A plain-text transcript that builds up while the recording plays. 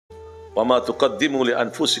Wa ma tuqaddimu li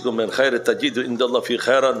anfusikum min khairin tajidu indallahi fi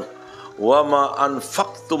khairan wa ma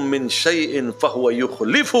anfaqtum min syai'in fahuwa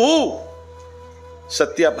yukhlifuhu.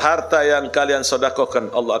 Setiap harta yang kalian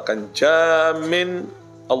sedekahkan Allah akan jamin,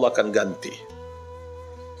 Allah akan ganti.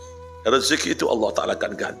 Rezeki itu Allah Ta'ala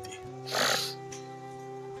akan ganti.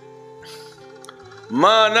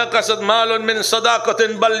 Ma nakasat malun min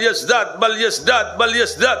sadaqatin bal yazdad bal yazdad bal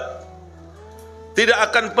yazdad. Tidak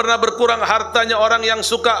akan pernah berkurang hartanya orang yang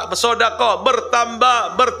suka bersedekah,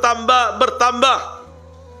 bertambah, bertambah, bertambah.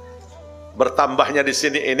 Bertambahnya di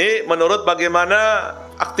sini ini menurut bagaimana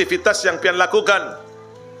aktivitas yang pian lakukan.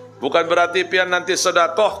 Bukan berarti pian nanti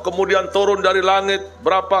sedekah kemudian turun dari langit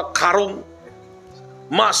berapa karung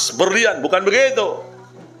emas, berlian, bukan begitu.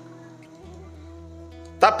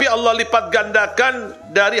 Tapi Allah lipat gandakan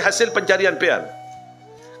dari hasil pencarian pian.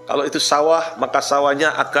 Kalau itu sawah, maka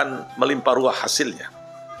sawahnya akan melimpah ruah hasilnya.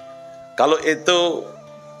 Kalau itu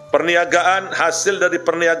perniagaan, hasil dari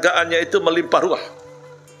perniagaannya itu melimpah ruah.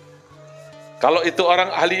 Kalau itu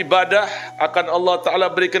orang ahli ibadah, akan Allah Ta'ala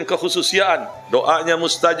berikan kekhususiaan. Doanya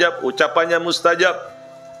mustajab, ucapannya mustajab.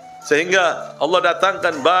 Sehingga Allah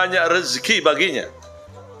datangkan banyak rezeki baginya.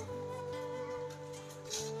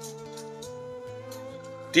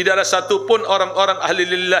 Tidak ada satupun orang-orang ahli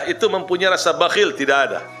lillah itu mempunyai rasa bakhil, tidak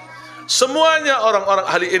ada. Semuanya orang-orang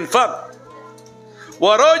ahli infak.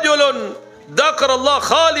 Wa rajulun dzakarallahu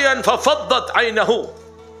khalian fafaddat 'ainahu.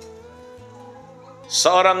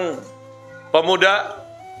 Seorang pemuda,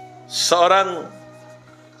 seorang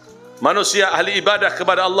manusia ahli ibadah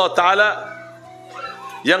kepada Allah Ta'ala,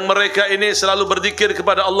 yang mereka ini selalu berzikir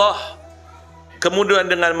kepada Allah, kemudian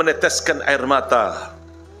dengan meneteskan air mata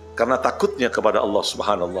karena takutnya kepada Allah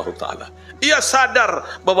Subhanahu wa Ta'ala. Ia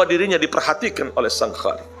sadar bahwa dirinya diperhatikan oleh Sang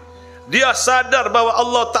Khaliq. Dia sadar bahwa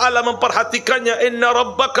Allah Ta'ala memperhatikannya. Inna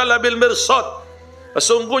rabbaka labil mirsad.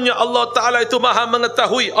 Sesungguhnya Allah Ta'ala itu maha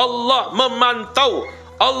mengetahui. Allah memantau,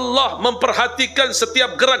 Allah memperhatikan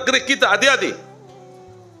setiap gerak-gerik kita. Hati-hati.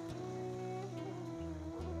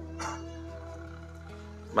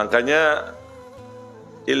 Makanya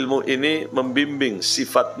ilmu ini membimbing,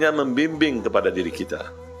 sifatnya membimbing kepada diri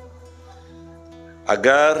kita,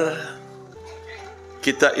 agar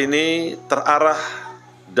kita ini terarah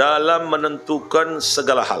dalam menentukan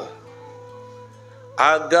segala hal,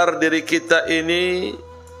 agar diri kita ini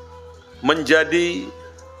menjadi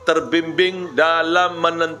terbimbing dalam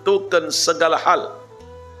menentukan segala hal.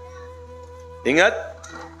 Ingat,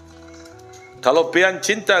 kalau pian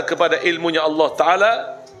cinta kepada ilmunya Allah Ta'ala,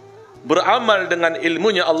 beramal dengan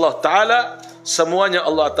ilmunya Allah Ta'ala, semuanya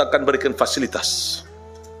Allah akan berikan fasilitas.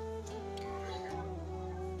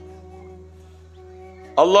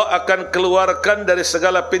 Allah akan keluarkan dari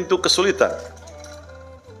segala pintu kesulitan.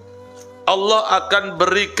 Allah akan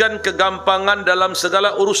berikan kegampangan dalam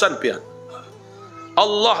segala urusan pian.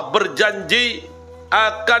 Allah berjanji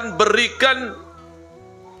akan berikan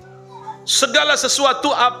segala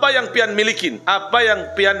sesuatu apa yang pian milikin, apa yang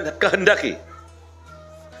pian kehendaki.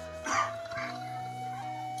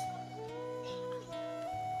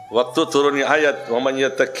 Waktu turunnya ayat, "Wa man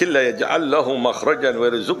yattaqilla yaj'al lahu makhrajan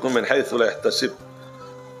wa yarzuqhu min haitsu la yahtasib."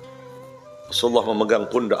 Rasulullah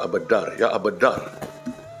memegang pundak Abu Dar. Ya Abu Dar,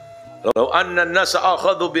 "Law anna an-nasa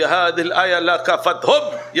akhadhu bi hadhihi al-ayah la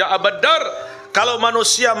kafathum." Ya Abu Dar, kalau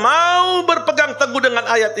manusia mau berpegang teguh dengan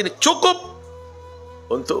ayat ini, cukup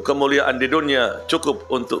untuk kemuliaan di dunia, cukup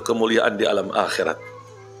untuk kemuliaan di alam akhirat.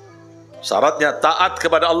 Syaratnya taat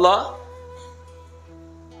kepada Allah,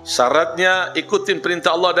 syaratnya ikutin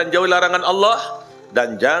perintah Allah dan jauhi larangan Allah,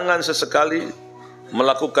 dan jangan sesekali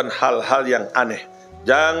melakukan hal-hal yang aneh.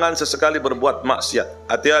 Jangan sesekali berbuat maksiat.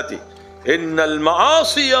 Hati-hati. Innal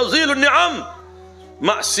ma'asi yazilun ni'am.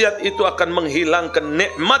 Maksiat itu akan menghilangkan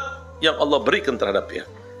nikmat yang Allah berikan terhadapnya.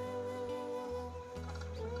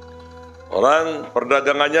 Orang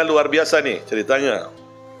perdagangannya luar biasa nih ceritanya.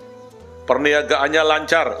 Perniagaannya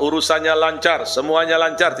lancar, urusannya lancar, semuanya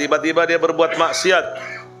lancar. Tiba-tiba dia berbuat maksiat.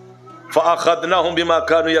 Fa'akhadnahum bima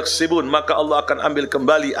kanu yaksibun. Maka Allah akan ambil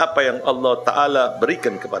kembali apa yang Allah Ta'ala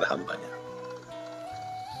berikan kepada hambanya.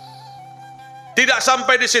 Tidak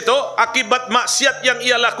sampai di situ, akibat maksiat yang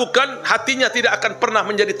ia lakukan, hatinya tidak akan pernah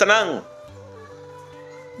menjadi tenang.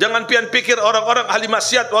 Jangan pian pikir orang-orang ahli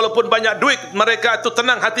maksiat walaupun banyak duit, mereka itu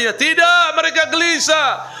tenang hatinya. Tidak, mereka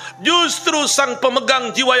gelisah. Justru sang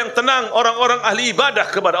pemegang jiwa yang tenang, orang-orang ahli ibadah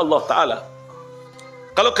kepada Allah Ta'ala.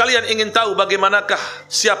 Kalau kalian ingin tahu bagaimanakah,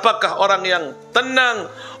 siapakah orang yang tenang,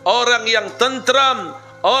 orang yang tentram,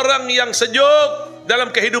 orang yang sejuk dalam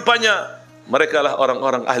kehidupannya, mereka lah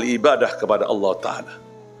orang-orang ahli ibadah kepada Allah Ta'ala.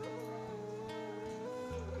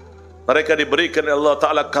 Mereka diberikan Allah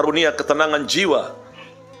Ta'ala karunia ketenangan jiwa.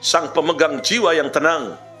 sang pemegang jiwa yang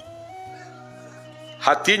tenang.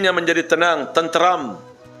 Hatinya menjadi tenang, tenteram.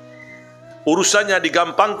 Urusannya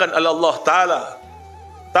digampangkan oleh Allah Ta'ala.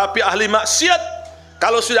 Tapi ahli maksiat,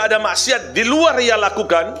 kalau sudah ada maksiat di luar ia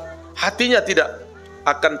lakukan, hatinya tidak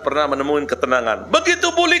akan pernah menemukan ketenangan. Begitu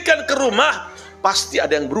pulihkan ke rumah, pasti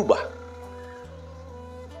ada yang berubah.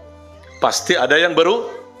 Pasti ada yang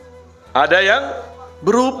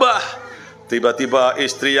berubah. Tiba-tiba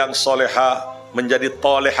istri yang solehah menjadi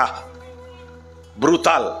tolehah,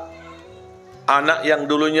 brutal. Anak yang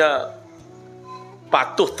dulunya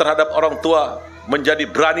patuh terhadap orang tua menjadi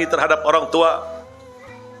berani terhadap orang tua.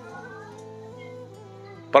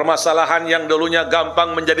 Permasalahan yang dulunya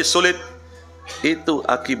gampang menjadi sulit. Itu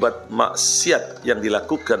akibat maksiat yang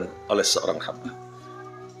dilakukan oleh seorang hamba.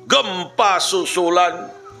 Gempa susulan,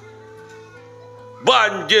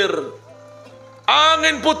 banjir,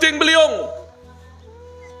 angin puting beliung,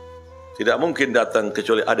 tidak mungkin datang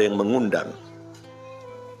kecuali ada yang mengundang.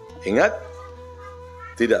 Ingat,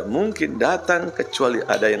 tidak mungkin datang kecuali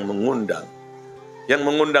ada yang mengundang. Yang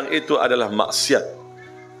mengundang itu adalah maksiat.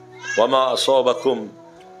 Wa ma asabakum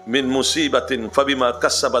min musibatin fabima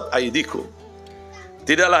kassabat aydikum.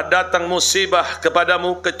 Tidaklah datang musibah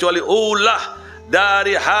kepadamu kecuali ulah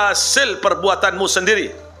dari hasil perbuatanmu sendiri.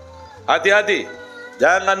 Hati-hati,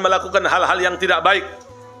 jangan melakukan hal-hal yang tidak baik.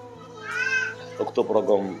 Untuk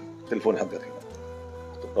program telefon harga.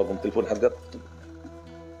 Untuk program telefon harga.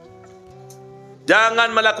 Jangan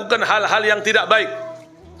melakukan hal-hal yang tidak baik.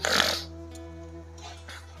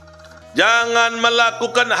 Jangan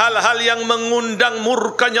melakukan hal-hal yang mengundang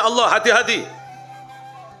murkanya Allah. Hati-hati.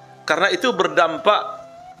 Karena itu berdampak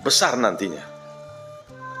besar nantinya.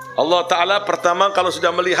 Allah Ta'ala pertama kalau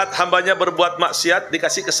sudah melihat hambanya berbuat maksiat,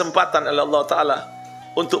 dikasih kesempatan oleh Allah Ta'ala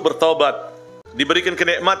untuk bertaubat. Diberikan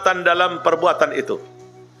kenikmatan dalam perbuatan itu.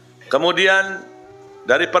 Kemudian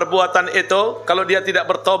dari perbuatan itu, kalau dia tidak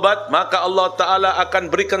bertobat, maka Allah Ta'ala akan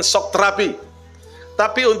berikan shock terapi.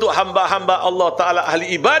 Tapi untuk hamba-hamba Allah Ta'ala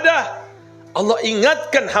ahli ibadah, Allah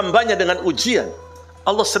ingatkan hambanya dengan ujian.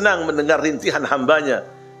 Allah senang mendengar rintihan hambanya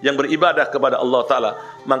yang beribadah kepada Allah Ta'ala.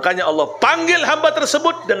 Makanya Allah panggil hamba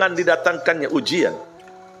tersebut dengan didatangkannya ujian.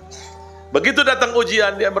 Begitu datang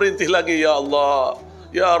ujian, dia merintih lagi, Ya Allah,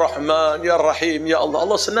 Ya Rahman, Ya Rahim, Ya Allah.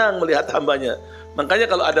 Allah senang melihat hambanya.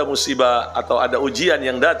 Makanya kalau ada musibah atau ada ujian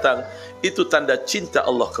yang datang, itu tanda cinta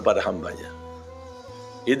Allah kepada hambanya.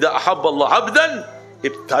 Idza ahabballahu 'abdan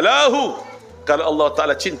ibtalahu. Kalau Allah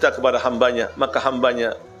Ta'ala cinta kepada hambanya, maka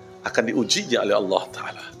hambanya akan diujinya oleh Allah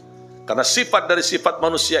Ta'ala. Karena sifat dari sifat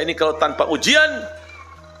manusia ini, kalau tanpa ujian,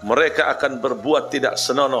 mereka akan berbuat tidak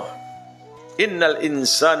senonoh. Innal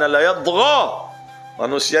insana la yadgha.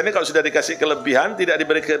 Manusia ini kalau sudah dikasih kelebihan, tidak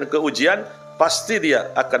diberikan keujian, pasti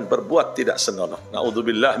dia akan berbuat tidak senonoh.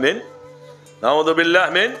 Na'udzubillah min. Nah,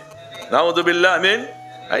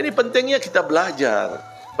 ini pentingnya kita belajar,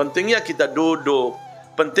 pentingnya kita duduk,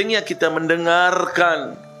 pentingnya kita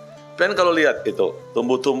mendengarkan. Pian kalau lihat itu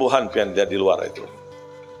tumbuh-tumbuhan, pian lihat di luar itu.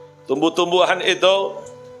 Tumbuh-tumbuhan itu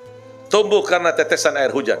tumbuh karena tetesan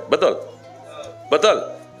air hujan. Betul? Betul?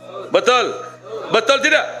 Betul? Betul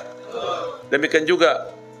tidak? Demikian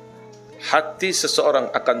juga hati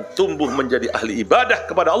seseorang akan tumbuh menjadi ahli ibadah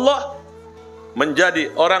kepada Allah,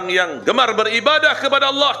 menjadi orang yang gemar beribadah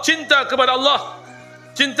kepada Allah, cinta kepada Allah,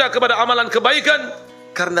 cinta kepada amalan kebaikan,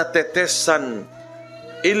 karena tetesan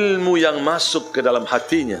ilmu yang masuk ke dalam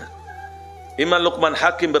hatinya. Imam Luqman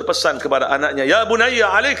Hakim berpesan kepada anaknya, Ya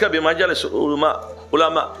bunayya alaika bimajalis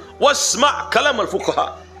ulama wasma' kalam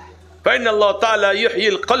al-fuqaha fa inna Allah Ta'ala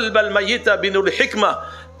yuhyi al-qalba al-mayyita binul hikmah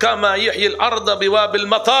kama yuhyi al-arda biwabil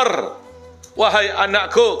matar. Wahai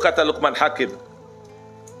anakku, kata Luqman Hakim,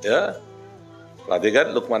 ya,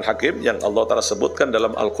 perhatikan Luqman Hakim yang Allah Ta'ala sebutkan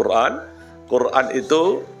dalam Al-Quran. Quran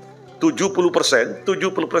itu 70%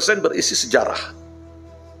 berisi sejarah,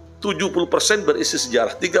 70% berisi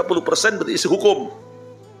sejarah, 30% berisi hukum.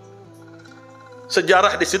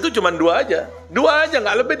 Sejarah di situ cuma dua aja,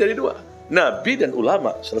 nggak lebih dari dua. Nabi dan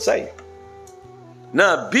ulama, selesai.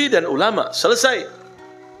 Nabi dan ulama, selesai.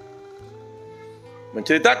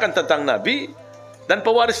 Menceritakan tentang Nabi dan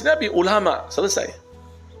pewaris Nabi, ulama, selesai.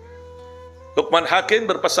 Luqman Hakim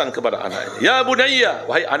berpesan kepada anaknya, Ya bunayya,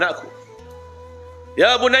 wahai anakku,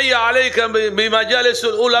 Ya bunayya alaika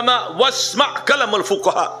bimajalisul ulama wasma' kalamul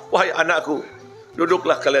fuqaha. Wahai anakku,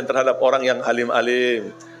 duduklah kalian terhadap orang yang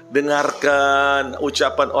alim-alim, dengarkan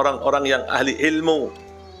ucapan orang-orang yang ahli ilmu.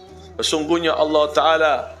 Sesungguhnya Allah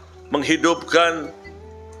Ta'ala menghidupkan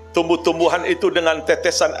tumbuh-tumbuhan itu dengan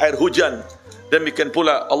tetesan air hujan. Demikian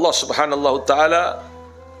pula Allah Subhanahu Ta'ala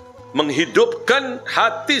menghidupkan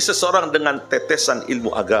hati seseorang dengan tetesan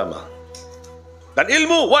ilmu agama. Dan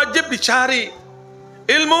ilmu wajib dicari.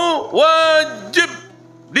 Ilmu wajib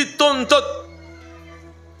dituntut.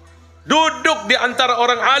 Duduk di antara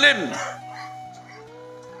orang alim.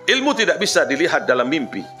 Ilmu tidak bisa dilihat dalam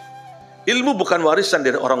mimpi. Ilmu bukan warisan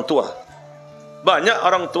dari orang tua. Banyak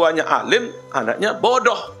orang tuanya alim, anaknya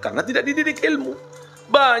bodoh karena tidak dididik ilmu.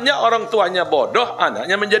 Banyak orang tuanya bodoh,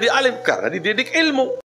 anaknya menjadi alim karena dididik ilmu.